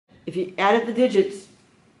if you added the digits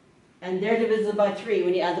and they're divisible by 3,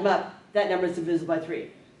 when you add them up, that number is divisible by 3.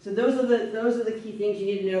 So those are the key things you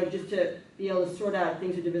need to know just to be able to sort out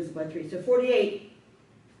things are divisible by 3. So 48,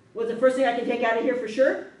 what's the first thing I can take out of here for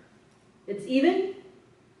sure? It's even.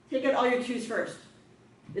 Take out all your 2's first.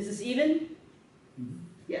 Is this even?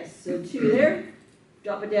 Yes. So 2 there.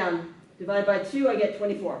 Drop it down. Divide by 2, I get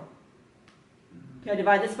 24. Can I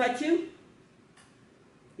divide this by 2?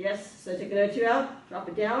 Yes. So I take another 2 out. Drop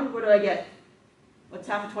it down. What do I get? What's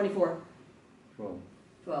half of 24? 12.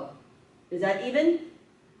 12. Is that even?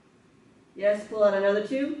 Yes. Pull out another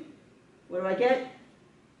 2. What do I get?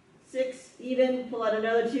 6. Even. Pull out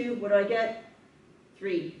another 2. What do I get?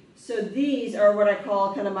 3. So these are what I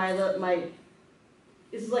call kind of my,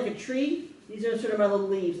 this is like a tree. These are sort of my little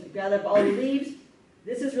leaves. I gather up all the leaves.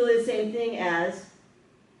 This is really the same thing as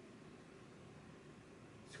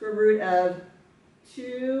square root of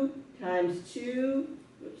 2 times 2,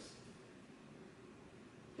 whoops,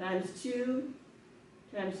 times 2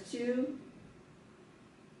 times 2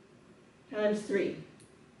 times 3.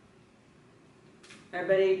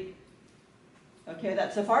 Everybody okay with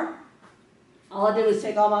that so far? All I did was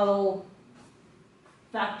take all my little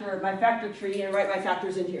my factor tree and write my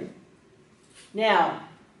factors in here. Now,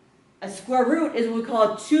 a square root is what we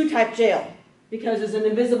call a 2-type jail because there's an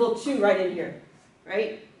invisible 2 right in here,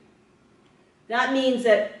 right? That means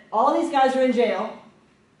that all these guys are in jail.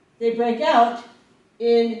 They break out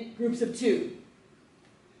in groups of 2.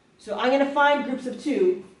 So I'm going to find groups of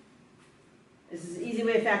 2. This is an easy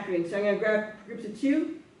way of factoring. So I'm going to grab groups of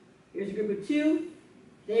 2. Here's a group of 2.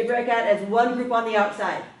 They break out as one group on the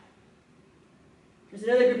outside. There's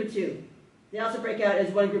another group of 2. They also break out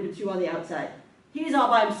as one group of 2 on the outside. He's all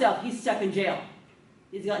by himself. He's stuck in jail.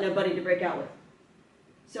 He's got nobody to break out with.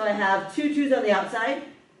 So I have 2 2's on the outside,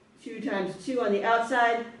 2 times 2 on the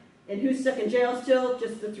outside, and who's stuck in jail still?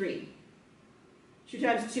 Just the 3. 2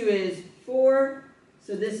 times 2 is 4,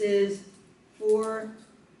 so this is 4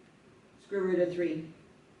 square root of 3.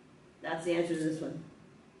 That's the answer to this one.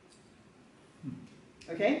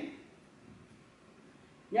 Okay?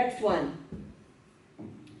 Next one.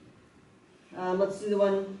 Let's do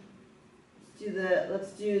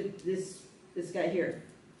this guy here.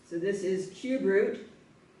 So this is cube root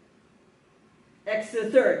x to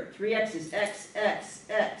the third, 3 x's, x, x,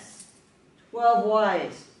 x, 12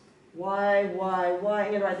 y's, y, y, y. I'm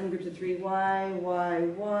going to write them in groups of 3, y, y,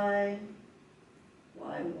 y,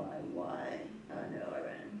 y, y, y. Oh no, I'm going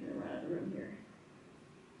to run out of room here.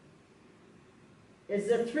 It's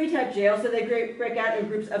a 3-type jail, so they break out in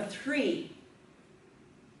groups of 3.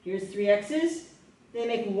 Here's 3 x's. They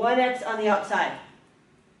make 1 x on the outside.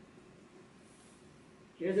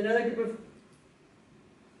 Here's another group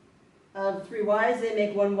of 3 y's. They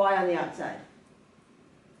make 1 y on the outside.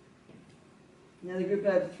 Another group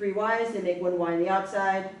of 3 y's. They make 1 y on the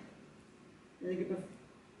outside. Another group of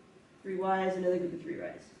 3 y's. Another group of 3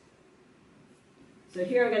 y's. So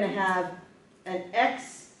here I'm going to have an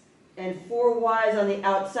x and 4 y's on the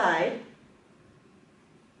outside.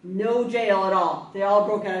 No jail at all. They all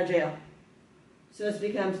broke out of jail. So this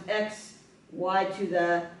becomes x, y to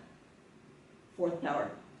the 4th power.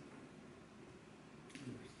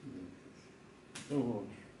 Oh.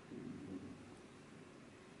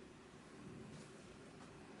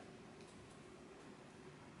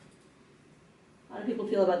 How do people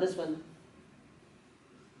feel about this one?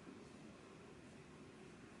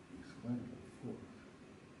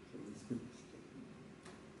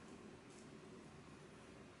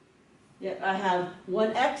 Yeah, I have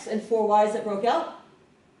 1 x and 4 y's that broke out.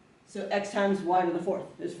 So x times y to the 4th.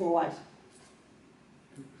 There's 4 y's.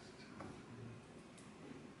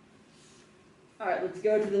 All right, let's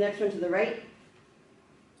go to the next one to the right.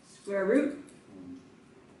 Square root.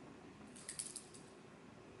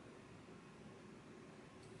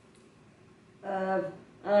 Of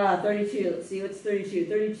 32. Let's see, what's 32?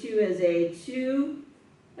 32 is a 2.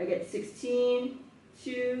 I get 16.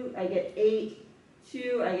 2. I get 8.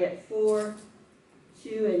 2. I get 4.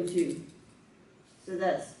 2 and 2. So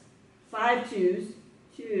that's 5 2's.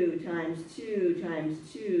 2 times 2 times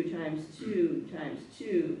 2 times 2 times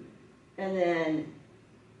 2. And then,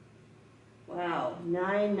 wow,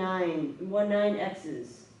 9 x's.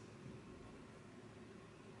 It's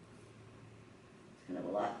kind of a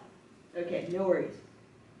lot. Okay, no worries.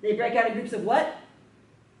 They break out in groups of what?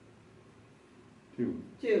 2.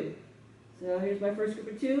 2. So here's my first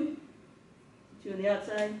group of 2. 2 on the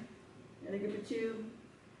outside. Another group of 2.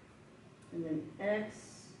 And then x,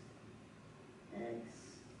 x,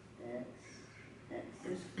 x, x.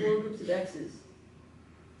 There's 4 groups of x's.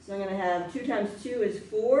 So I'm going to have 2 times 2 is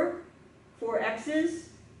 4. 4 x's.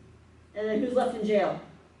 And then who's left in jail?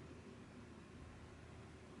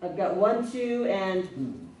 I've got 1, 2, and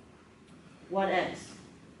Hmm. 1x.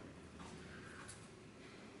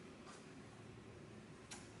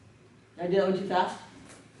 Did I do that one too fast?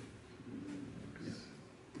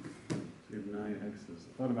 So you have 9x's,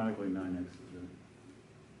 automatically 9x's, right?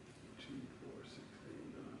 2, 4, 6,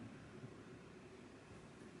 8, 9.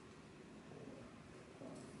 4, 5.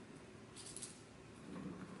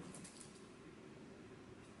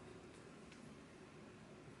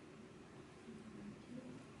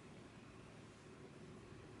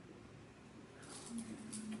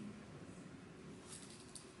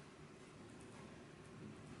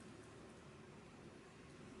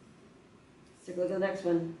 Let's take a look at the next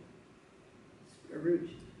one. A root.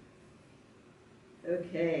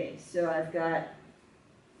 Okay, so I've got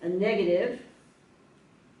a negative,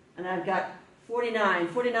 and I've got 49.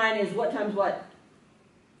 49 is what times what?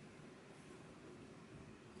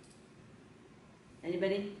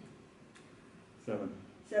 Anybody? 7.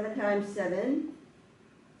 7 times 7,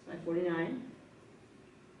 that's my 49.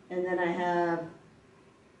 And then I have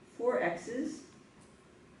 4 x's.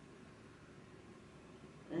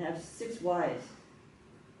 And I have 6 y's.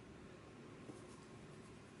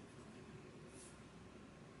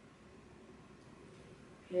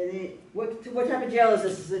 Okay, what type of jail is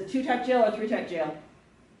this? Is it 2-type jail or 3-type jail?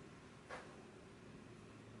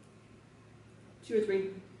 2 or 3?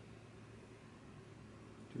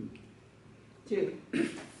 2. 2.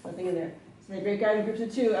 Nothing in there. So they break out in groups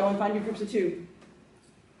of 2. I want to find your groups of 2.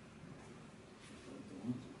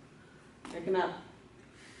 Check them out.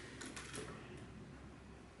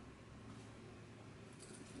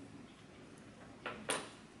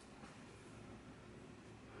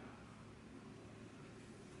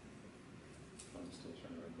 I'm still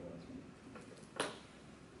trying to write the last one.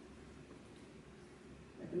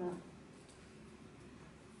 Check them out.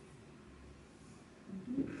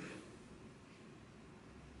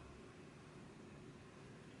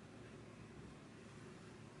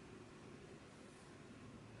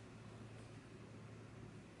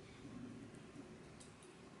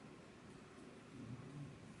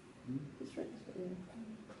 Just write this one.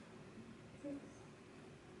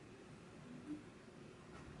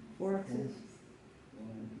 4 x's.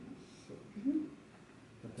 1, 6.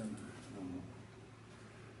 But then,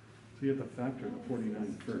 so you have to factor the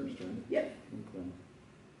 49 first, right? Yep. Okay.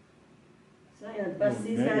 So I'm going to bust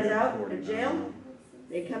these guys Negative out 49. of jail.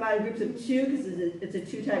 They come out in groups of 2 because it's a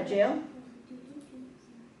 2-type jail.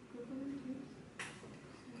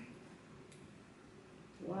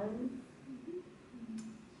 One,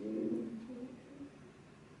 2,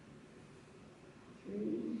 3,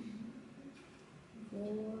 4,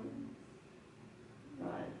 5.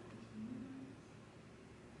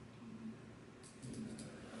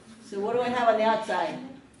 So what do I have on the outside?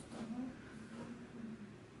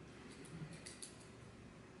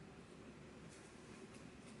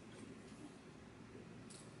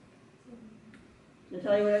 I'll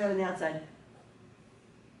tell you what I have on the outside.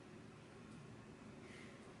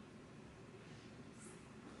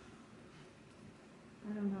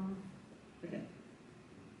 I don't know. Okay.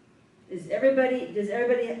 Does everybody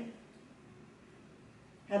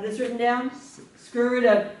have this written down? Square root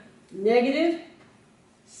of negative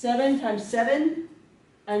 7 times 7,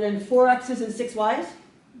 and then 4 x's and 6 y's?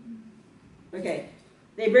 Okay.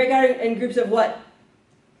 They break out in groups of what?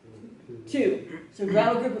 2. So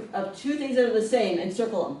grab a group of 2 things that are the same and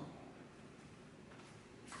circle them.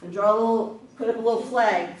 And put up a little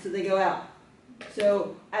flag so they go out.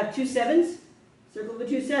 So I have 2 7s, circle the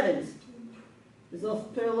 2 7s. Put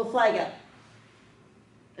a little flag up.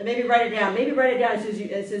 And maybe write it down. Maybe write it down as soon as you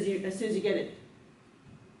get it.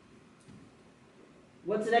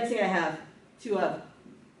 What's the next thing I have? 2 of?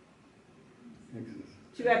 X's.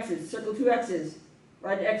 2 x's. Circle 2 x's.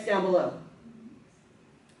 Write an x down below.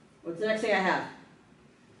 What's the next thing I have?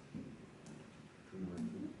 2 marks.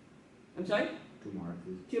 I'm sorry? 2 marks.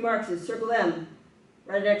 2 marks. Circle them.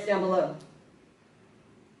 Write an x down below.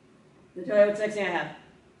 Natalia, what's the next thing I have?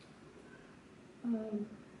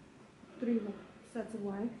 3 sets of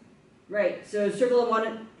Y. Right, so circle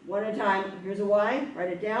them one at a time. Here's a y, write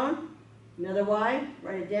it down. Another y,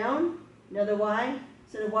 write it down. Another y,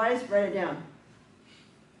 set of y's, write it down.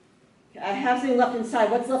 Okay, I have something left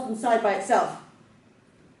inside. What's left inside by itself?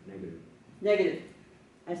 Negative. Negative.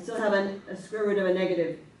 I still have a square root of a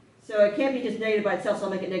negative. So it can't be just negative by itself, so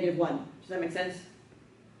I'll make it negative 1. Does that make sense?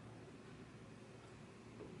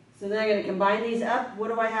 So then I'm going to combine these up. What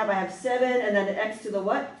do I have? I have 7 and then an x to the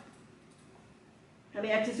what? How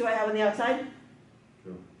many x's do I have on the outside?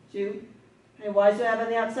 2. 2. How many y's do I have on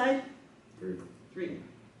the outside? 3. 3.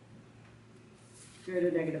 Square root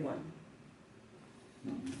of negative 1.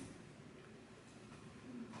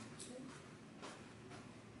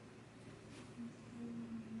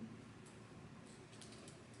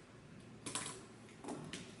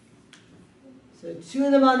 So 2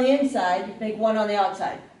 of them on the inside make 1 on the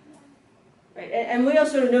outside. Right? And we all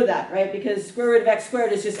sort of know that, right? Because square root of x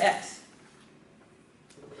squared is just x.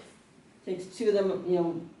 Takes 2 of them, you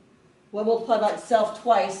know, 1 multiplied by itself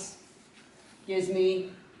twice gives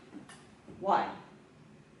me y.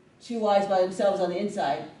 2 y's by themselves on the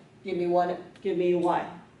inside give me y.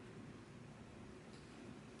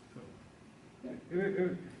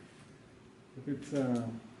 If it's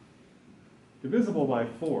divisible by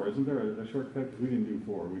 4, isn't there a shortcut? Because we didn't do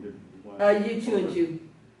 4, we did 1. You do 2 and 2.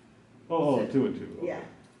 Oh, So- 2 and 2. Okay. Yeah.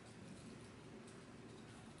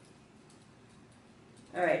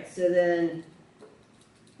 All right, so then,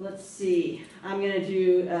 let's see. I'm going to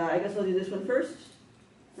do, I guess I'll do this one first.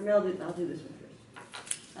 Or maybe I'll do this one first.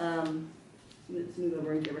 Let's move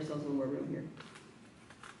over and give ourselves a little more room here.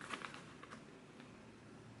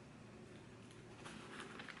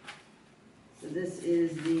 So this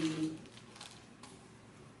is the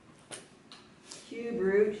cube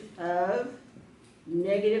root of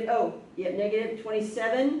negative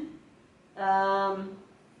 27.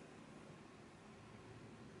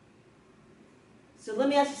 So let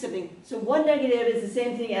me ask you something. So 1 negative is the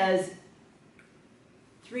same thing as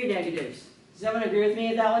 3 negatives. Does everyone agree with me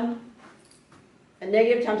at that one? A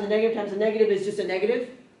negative times a negative times a negative is just a negative?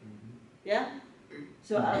 Yeah?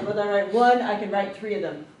 So whether I write 1, I can write 3 of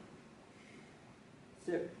them.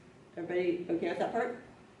 So everybody okay with that part?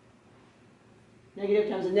 Negative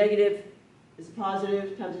times a negative is a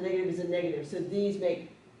positive, times a negative is a negative. So these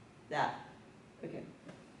make that. Okay.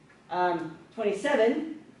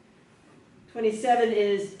 27. 27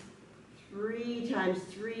 is 3 times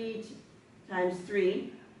 3 times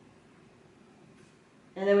 3.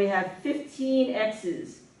 And then we have 15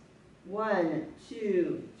 x's. 1,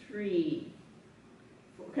 2, 3,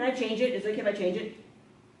 4. Can I change it? Is it okay if I change it?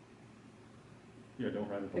 Yeah, don't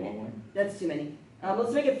write it the long way. That's too many.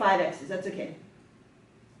 Let's make it 5 x's. That's okay.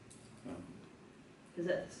 Because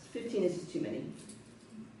that's 15 is just too many.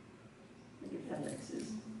 Make it 5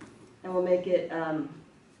 x's. And we'll make it,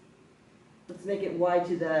 let's make it y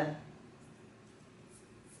to the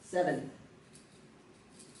 7.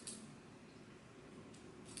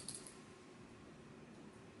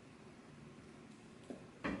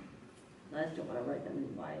 I just don't want to write that many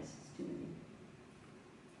y's. It's too many.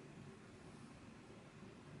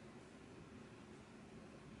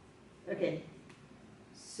 Okay.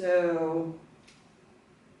 So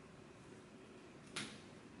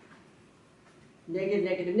negative,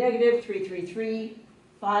 negative, negative, 3, 3, 3,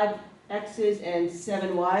 5 x's and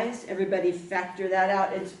 7 y's. Everybody factor that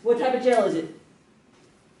out. It's what type of jail is it?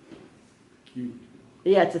 Cute.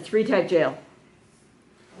 Yeah, it's a 3-type jail.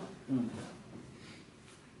 Hmm.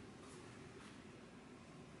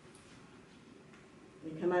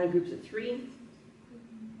 They come out in groups of 3.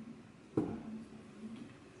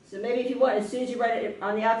 So maybe if you want, as soon as you write it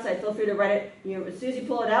on the outside, feel free to write it, you know, as soon as you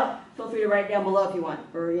pull it out, feel free to write it down below if you want,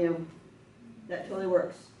 or, you know, that totally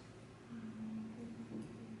works.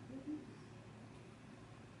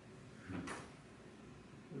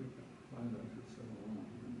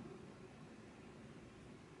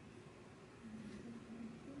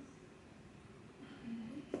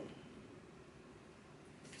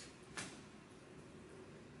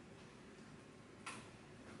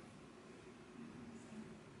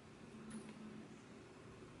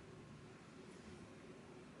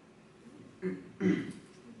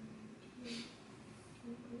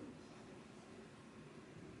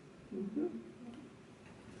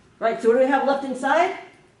 Right, so what do we have left inside?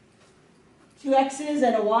 2 x's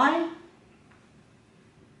and a y.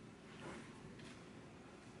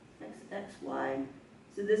 X, x, y.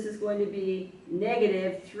 So this is going to be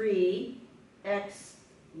negative 3x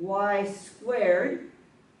y squared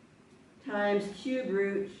times cube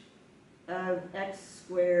root of x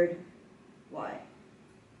squared y.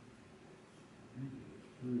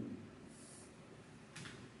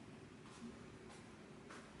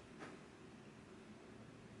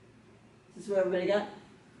 Is this what everybody got?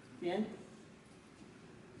 The end?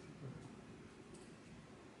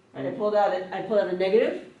 All right, I pulled out a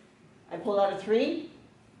negative. I pulled out a 3.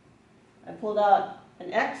 I pulled out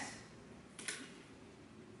an x.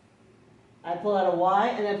 I pulled out a y,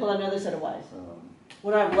 and then I pulled out another set of y's.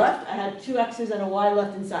 What do I have left? I had 2 x's and a y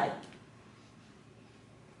left inside.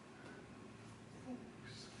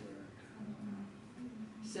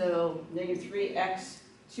 So negative 3x,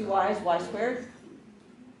 2 y's, y squared.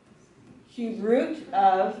 Cube root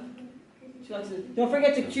of 2 x's. Don't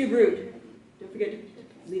forget to cube root. Don't forget to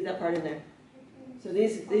leave that part in there. So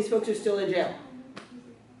these folks are still in jail.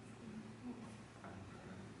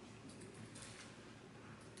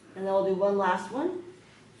 And then we'll do one last one.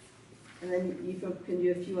 And then you folks can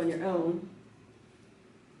do a few on your own.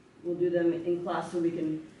 we'll do them in class so we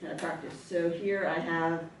can kind of practice. So here I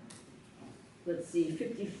have, let's see,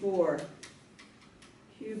 54.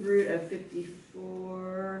 Cube root of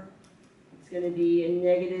 54, it's going to be a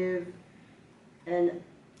negative, and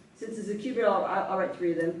since it's a cube root, I'll write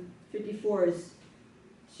 3 of them. 54 is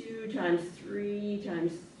 2 times 3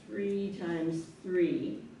 times 3 times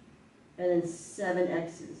 3, and then 7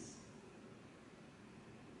 x's.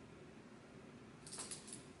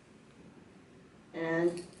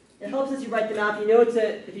 And it helps as you write them out. If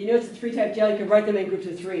you know it's a 3-type gel, you can write them in groups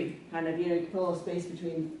of 3. Kind of, you can put a little space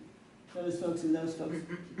between those folks and those folks,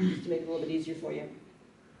 just to make it a little bit easier for you.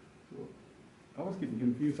 I was getting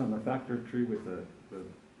confused on the factor tree with the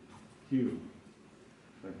cube.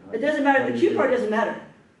 Like It doesn't matter. how The do cube you part do it? doesn't matter.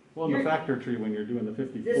 Well, in the factor tree, when you're doing the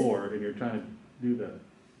 54 and you're trying to do the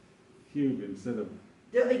cube instead of,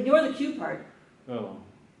 Ignore the cube part. oh,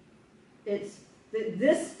 This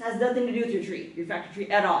has nothing to do with your tree, your factor tree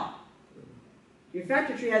at all. Your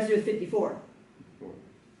factor tree has to do with 54. 4.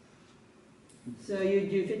 So you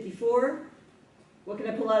do 54. What can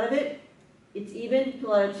I pull out of it? It's even.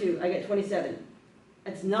 Pull out a 2. I get 27.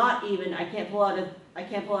 It's not even. I can't pull out a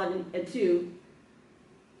 2.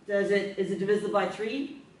 Is it divisible by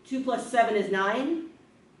 3? 2 plus 7 is 9.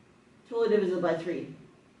 Totally divisible by 3.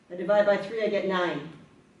 I divide by 3, I get 9.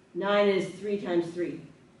 9 is 3 times 3.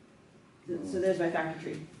 So there's my factor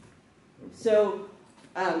tree. So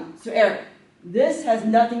Eric, this has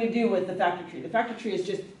nothing to do with the factor tree. The factor tree is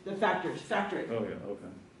just the factors, factoring. Oh, yeah,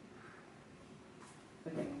 okay.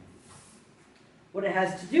 Okay. What it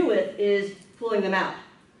has to do with is pulling them out.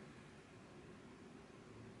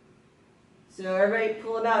 So everybody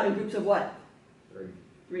pull them out in groups of what? 3.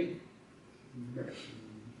 3. Perfect.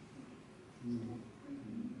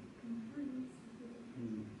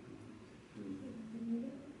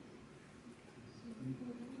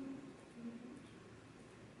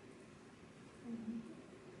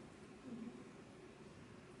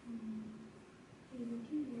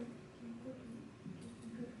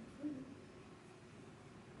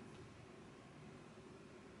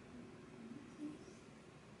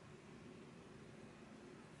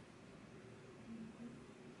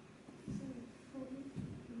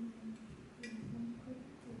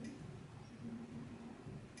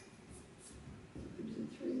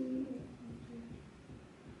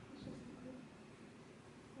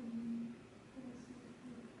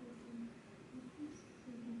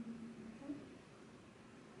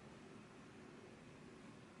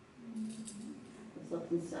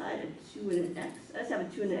 Left inside, a 2 and an x. I just have a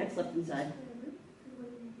 2 and an x left inside.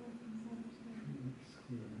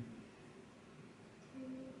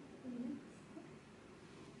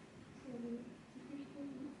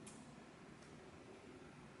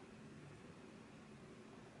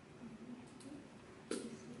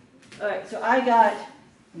 All right, so I got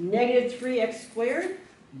negative 3x squared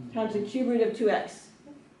times the cube root of 2x.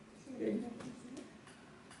 Good.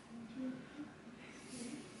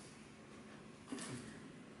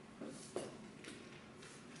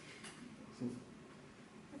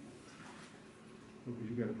 Because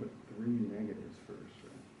you got to put 3 negatives first,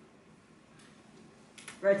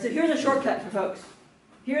 right? Right, so here's a shortcut for folks.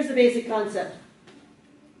 Here's the basic concept.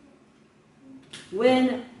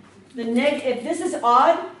 When if this is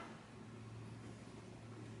odd,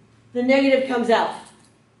 the negative comes out.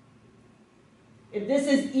 If this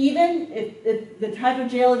is even, if the type of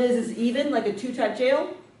jail it is even, like a 2-type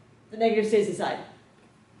jail, the negative stays inside.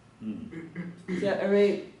 So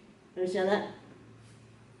everybody understand that?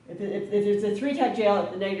 If it's a 3-type jail,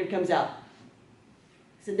 the negative comes out.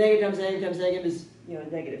 So negative times negative times negative is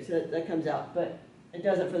negative, so that comes out, but it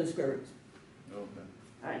doesn't for the square roots. Okay.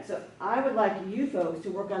 All right, so I would like you folks to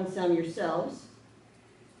work on some yourselves.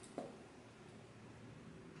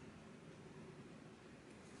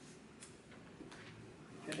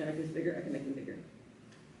 Can I make this bigger? I can make them bigger.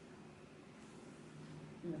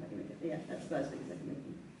 I don't know if I can make it. Yeah, that's about as big as I can make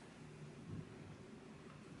them.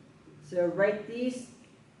 So write these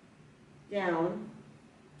down.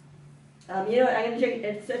 You know what? I'm going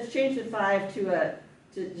to let's change the 5 to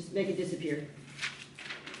just make it disappear.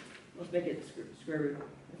 Let's make it square root.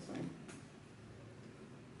 That's fine.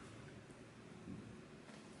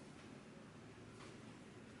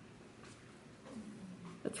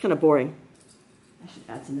 That's kind of boring. I should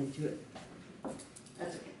add something to it.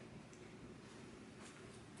 That's okay.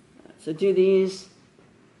 So do these,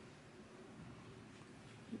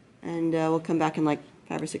 and we'll come back in like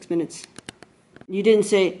 5 or 6 minutes. You didn't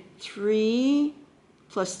say 3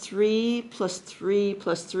 plus 3 plus 3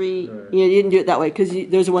 plus 3. Right. You didn't do it that way because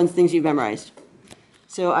those are things you've memorized.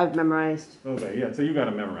 So I've memorized. Okay, yeah, so you got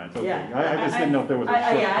it memorized, okay. Yeah. I just didn't know if there was a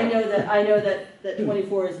shortcut. Yeah, I know that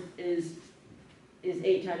 24 is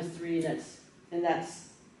 8 times 3, and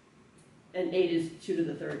 8 is 2 to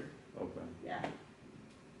the third. Okay. Yeah.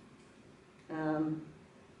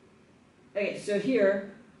 Okay, so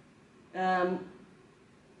here, I've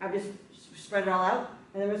just spread it all out,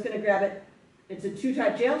 and then we're just going to grab it. It's a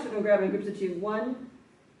 2-type jail, so we're going to grab it in groups of 2. 1,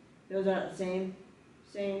 those are not the same.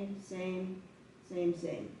 Same.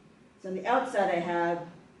 So on the outside I have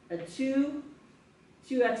a 2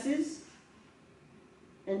 X's,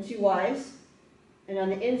 and 2 Y's. And on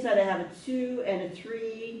the inside I have a 2 and a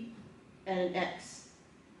 3 and an X.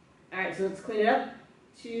 All right, so let's clean it up.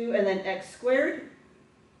 2 and then X squared,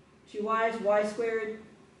 2 Y's, Y squared,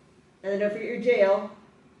 and then don't forget your jail.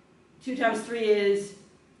 2 times 3 is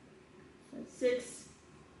 6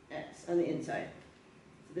 X on the inside.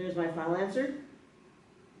 So there's my final answer.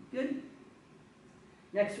 Good.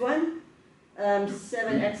 Next one,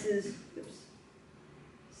 7 X's, oops,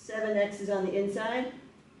 7 X's on the inside.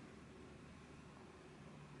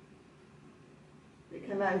 They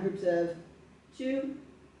come out in groups of 2.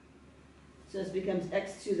 So this becomes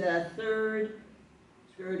x to the third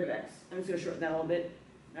square root of x. I'm just going to shorten that a little bit.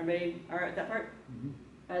 Everybody all right with that part? Mm-hmm.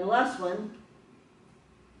 All right, the last one,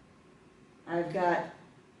 I've got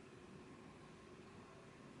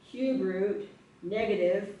cube root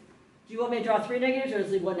negative. Do you want me to draw 3 negatives or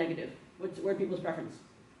just leave 1 negative? Where's people's preference?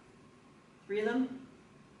 3 of them?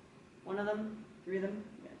 1 of them? 3 of them?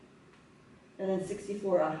 Yeah. And then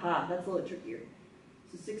 64, aha, that's a little trickier.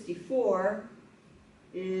 So 64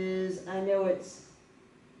 is, I know it's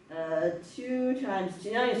 2 times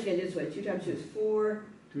 2, now I'm just going to do it this way, 2 times 2 is 4,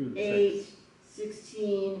 8,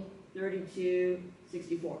 16, 32,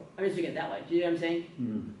 64. I'm just doing it that way, do you know what I'm saying?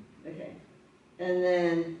 Mm-hmm. Okay. And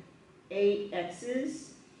then 8 X's.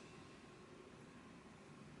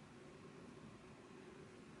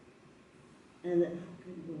 And then, oh,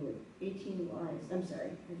 good Lord, 18 Y's. I'm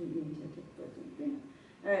sorry, I didn't mean to take both of them.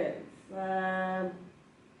 All right,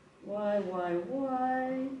 Y, Y, Y,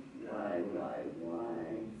 Y, Y, Y, Y,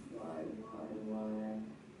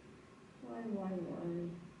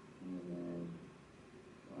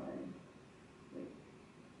 wait,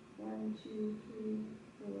 1, 2, 3,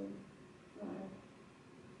 4, 5,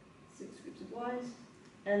 6 groups of Y's.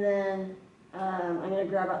 And then I'm going to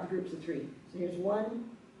grab out the groups of 3. So here's 1,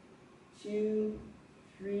 2,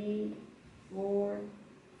 3, 4,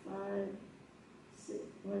 5, 6,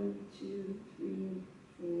 1, 2, 3,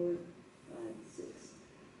 4, 5, 6.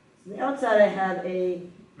 So on the outside I have a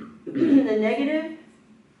negative,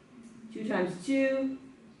 2 times 2,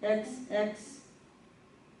 x,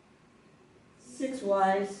 6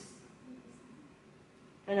 y's,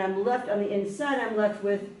 and I'm left on the inside, I'm left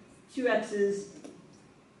with 2 x's,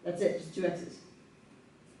 that's it, just 2 x's.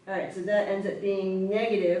 All right, so that ends up being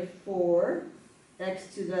negative 4, x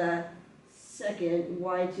to the 2nd,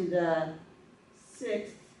 y to the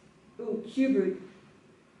 6th, ooh, cube root.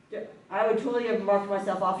 I would totally have marked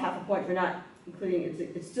myself off half a point for not including it.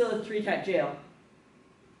 It's still a 3-type jail.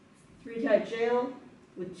 3-type jail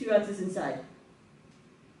with 2 x's inside.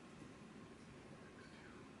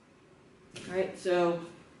 All right, so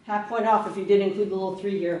half point off if you did include the little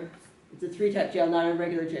 3 here. It's a 3-type jail, not a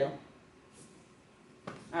regular jail.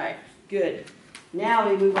 All right, good. Now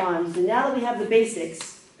we move on. So now that we have the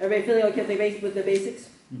basics, everybody feeling okay with the basics?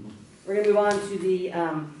 Mm-hmm. We're going to move on to the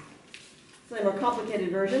slightly more complicated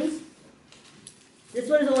versions. This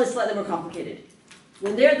one is only slightly more complicated.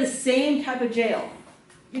 When they're the same type of jail,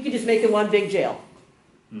 you can just make them one big jail.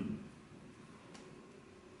 Mm-hmm.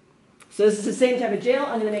 So this is the same type of jail.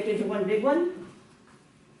 I'm going to make it into one big one.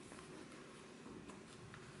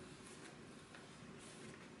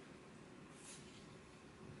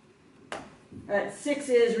 All right, 6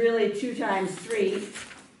 is really 2 times 3.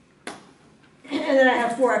 And then I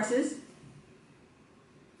have 4 x's.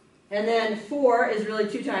 And then 4 is really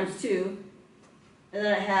 2 times 2. And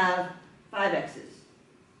then I have 5 x's.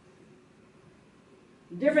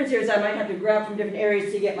 The difference here is I might have to grab from different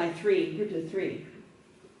areas to get my 3, groups of 3.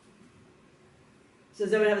 So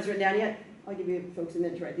does anyone have this written down yet? I'll give you folks a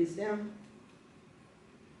minute to write these down.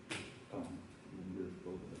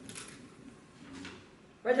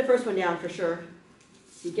 Write the first one down for sure.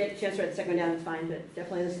 If you get a chance to write the second one down, it's fine, but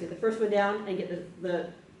definitely let's get the first one down and get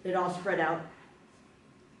it all spread out.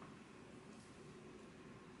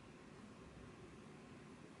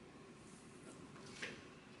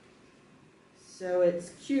 So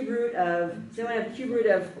it's cube root of, so I have cube root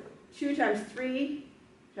of 2 times 3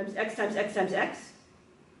 times x times x times x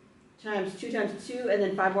times 2 times 2 and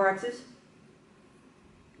then 5 more x's.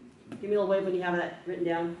 Give me a little wave when you have that written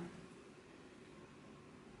down.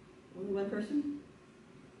 Only one person?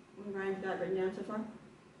 Only Ryan's got it written down so far?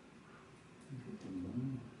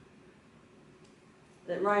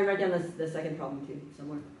 Ryan, write down the second problem too,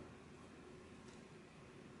 somewhere.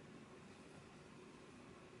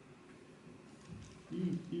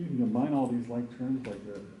 You can combine all these like terms like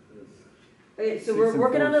this. Okay, so 6 we're and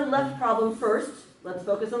working 4. on the left problem first. Let's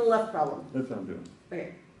focus on the left problem. That's what I'm doing.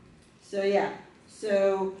 Okay, so yeah,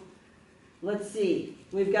 so let's see.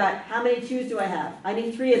 We've got, how many 2's do I have? I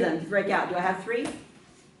need 3 of them to break out. Do I have 3?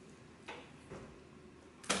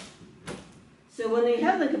 So when we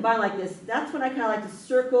have them combined like this, that's when I kind of like to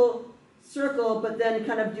circle, but then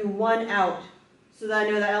kind of do 1 out, so that I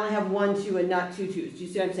know that I only have 1 2 and not 2 2's. Do you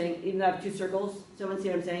see what I'm saying? Even though I have 2 circles, someone see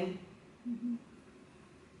what I'm saying? Mhm.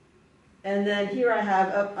 And then here I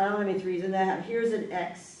have, oh, I don't have any 3's, and then I have, here's an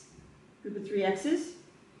X, group of 3 X's.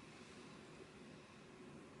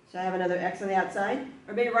 So I have another X on the outside,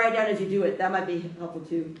 or maybe write it down as you do it, that might be helpful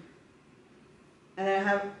too. And then I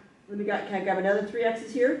have, can I grab another 3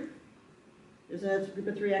 X's here? There's another group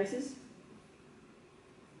of 3 X's.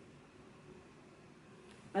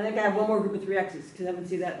 I think I have one more group of 3 X's, because I haven't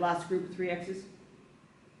seen that last group of 3 X's.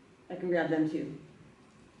 I can grab them too.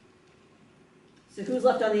 So who's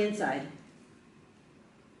left on the inside?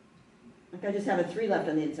 Like I just have a 3 left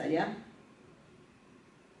on the inside, yeah?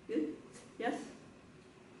 Good? Yes?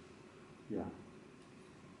 Yeah.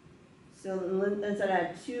 So on the inside I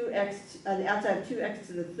have 2x, on the outside I have 2x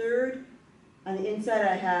to the third. On the inside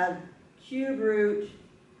I have cube root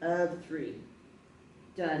of 3.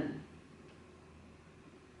 Done.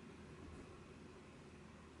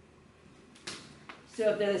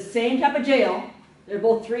 So if they're the same type of jail, they're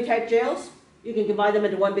both 3 type jails, you can combine them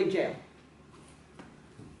into one big jail.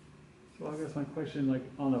 So I guess my question, like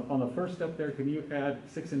on the first step there, can you add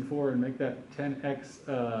 6 and 4 and make that 10x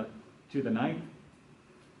to the 9th?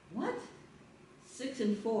 What? 6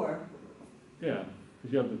 and 4? Yeah,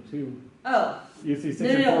 because you have the 2. Oh. You see 6 No,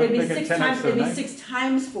 and 4, it'd be make it 6 10x times, to the it'd be 9th? 6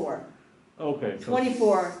 times 4. Okay. So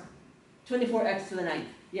 24x to the 9th,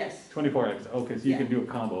 yes. 24x, okay, so you Yeah. can do a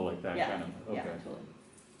combo like that, Yeah, kind of, okay. yeah, totally.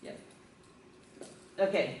 Yep.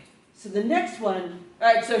 Okay, so the next one,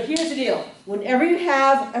 all right, so here's the deal. Whenever you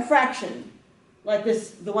have a fraction, like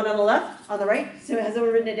this, the one on the left, on the right, so has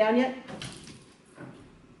everyone written it down yet?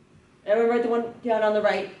 Everyone write the one down on the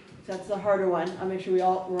right, so that's the harder one. I'll make sure we're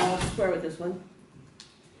all square with this one.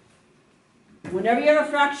 Whenever you have a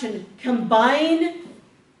fraction, combine,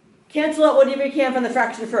 cancel out whatever you can from the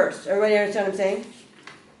fraction first. Everybody understand what I'm saying?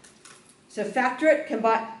 So factor it,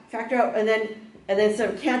 factor out, and then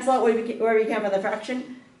sort of cancel out whatever you can from the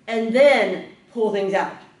fraction, and then pull things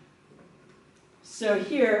out. So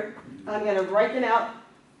here, I'm going to write them out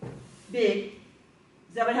big.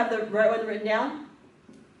 Does everyone have the right one written down?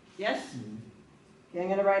 Yes? Mhm. Okay, I'm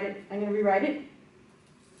going to write it. I'm going to rewrite it.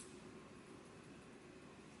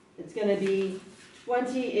 It's going to be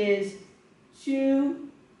 20 is 2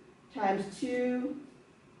 times 2,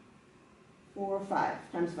 4,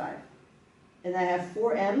 5 times 5. And I have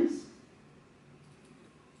 4 m's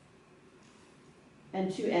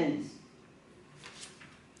and 2 n's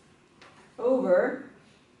over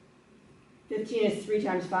 15 is 3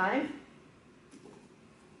 times 5,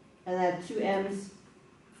 and I have 2 m's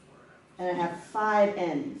and I have 5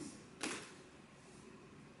 n's.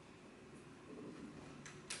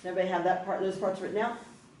 Does everybody have that part, those parts written out?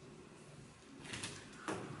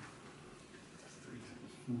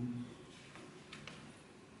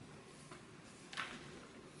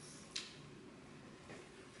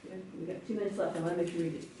 We've got 2 minutes left. I want to make sure we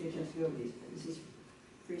get a chance to go over these. This is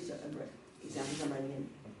free stuff. Examples I'm writing in.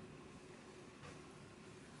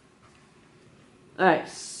 All right.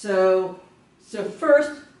 So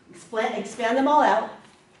first, expand them all out,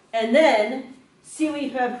 and then see what you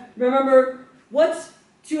have. Remember, what's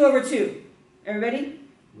 2 over 2? Everybody?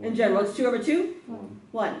 In general, what's 2 over 2?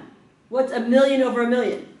 1. What's a million over a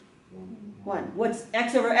million? 1. What's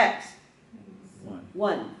x over x?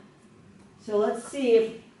 1. So let's see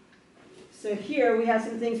if. So here we have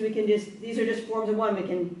some things we can just, these are just forms of 1 we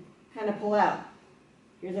can kind of pull out.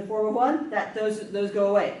 Here's a form of 1, those go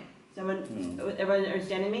away. Everyone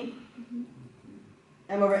understanding me? Mhm.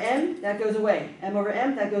 M over m, that goes away. M over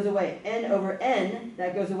m, that goes away. N over n,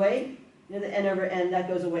 that goes away. The n over n, that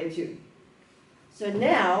goes away too. So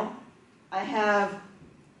now I have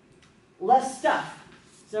less stuff.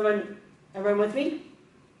 Is everyone with me?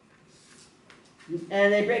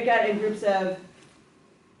 And they break out in groups of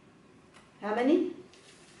how many?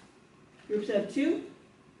 Groups of 2?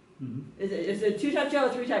 Mm-hmm. Is it a 2 type jail or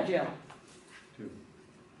 3 type jail? 2.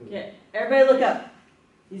 Okay, everybody look up.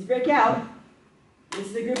 These break out. This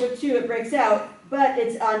is a group of 2, it breaks out, but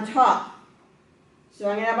it's on top. So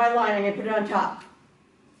I'm going to have my line, I'm going to put it on top.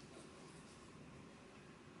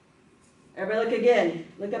 Everybody look again,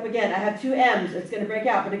 look up again. I have two M's, it's going to break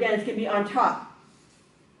out, but again, it's going to be on top.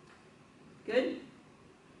 Good?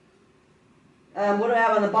 What do I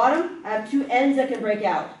have on the bottom? I have two N's that can break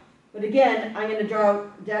out. But again, I'm going to draw a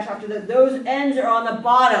dash after that. Those N's are on the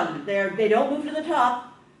bottom. They don't move to the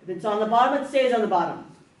top. If it's on the bottom, it stays on the bottom.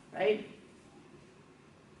 Right?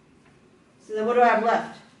 So then what do I have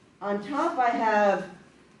left? On top, I have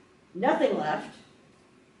nothing left.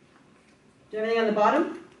 Do you have anything on the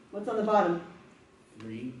bottom? What's on the bottom?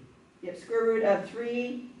 3. Yep, square root of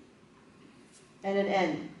 3 and an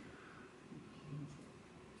N.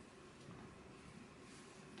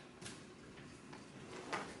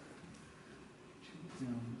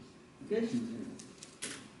 Good? Is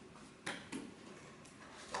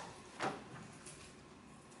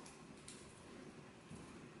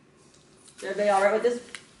everybody all right with this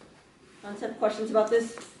concept? Questions about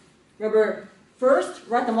this? Remember, first,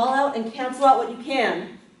 write them all out and cancel out what you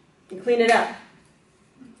can and clean it up.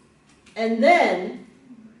 And then,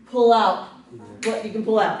 pull out what you can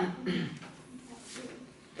pull out.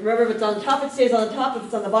 Remember, if it's on the top, it stays on the top. If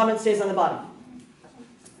it's on the bottom, it stays on the bottom.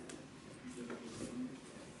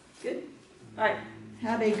 Good? All right.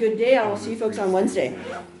 Have a good day. I will see you folks on Wednesday.